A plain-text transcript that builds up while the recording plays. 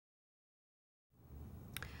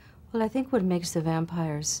Well, I think what makes the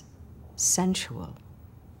vampires sensual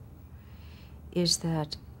is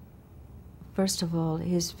that, first of all,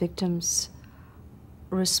 his victims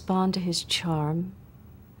respond to his charm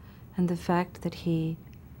and the fact that he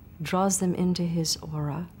draws them into his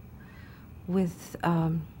aura with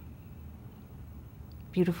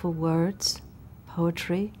beautiful words,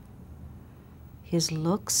 poetry, his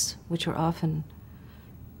looks, which are often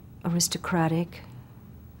aristocratic,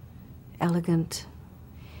 elegant.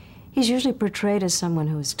 He's usually portrayed as someone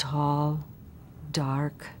who is tall,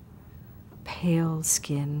 dark, pale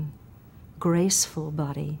skin, graceful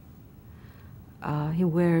body. He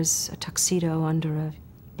wears a tuxedo under a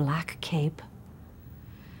black cape,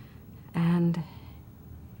 and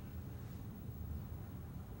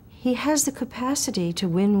he has the capacity to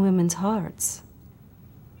win women's hearts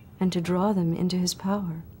and to draw them into his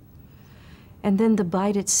power. And then the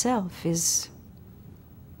bite itself is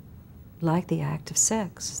like the act of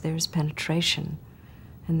sex. There is penetration,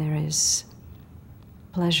 and there is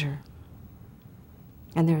pleasure,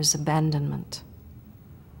 and there is abandonment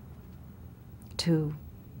to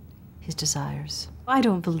his desires. I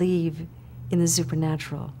don't believe in the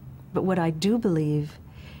supernatural, but what I do believe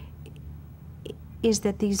is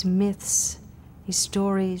that these myths, these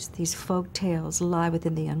stories, these folk tales lie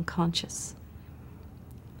within the unconscious.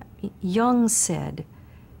 Jung said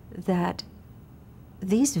that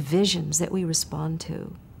these visions that we respond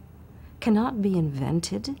to cannot be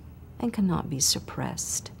invented and cannot be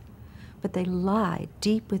suppressed, but they lie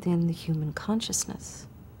deep within the human consciousness.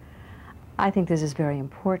 I think this is very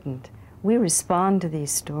important. We respond to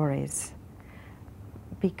these stories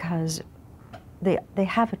because they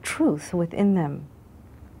have a truth within them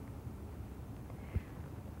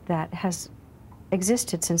that has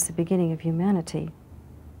existed since the beginning of humanity.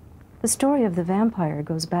 The story of the vampire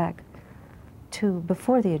goes back to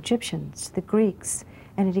before the Egyptians, the Greeks,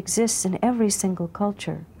 and it exists in every single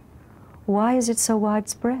culture. Why is it so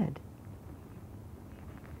widespread?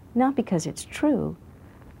 Not because it's true,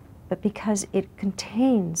 but because it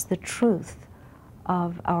contains the truth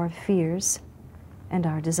of our fears and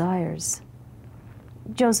our desires.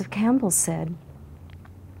 Joseph Campbell said,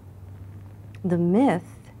 "The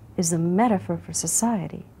myth is a metaphor for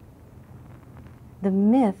society. The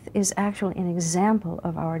myth is actually an example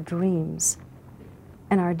of our dreams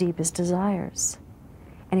and our deepest desires.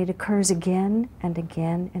 And it occurs again and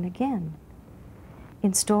again and again.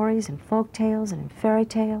 In stories and folk tales and in fairy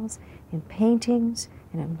tales, in paintings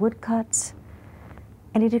and in woodcuts.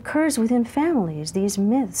 And it occurs within families, these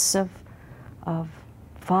myths of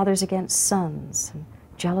fathers against sons, and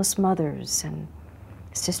jealous mothers, and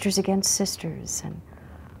sisters against sisters. And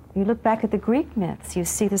you look back at the Greek myths, you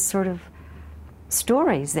see this sort of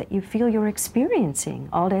stories that you feel you're experiencing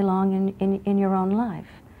all day long in your own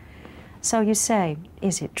life. So you say,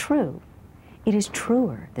 is it true? It is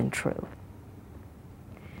truer than true.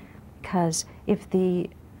 Because if the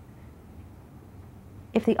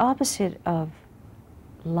opposite of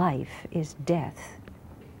life is death,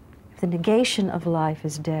 if the negation of life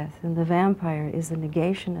is death, then the vampire is the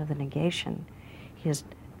negation of the negation. He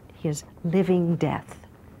is living death.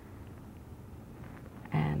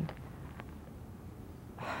 And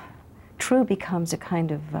true becomes a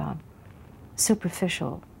kind of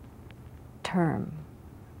superficial term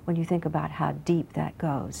when you think about how deep that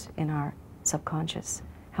goes in our subconscious,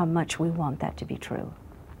 how much we want that to be true.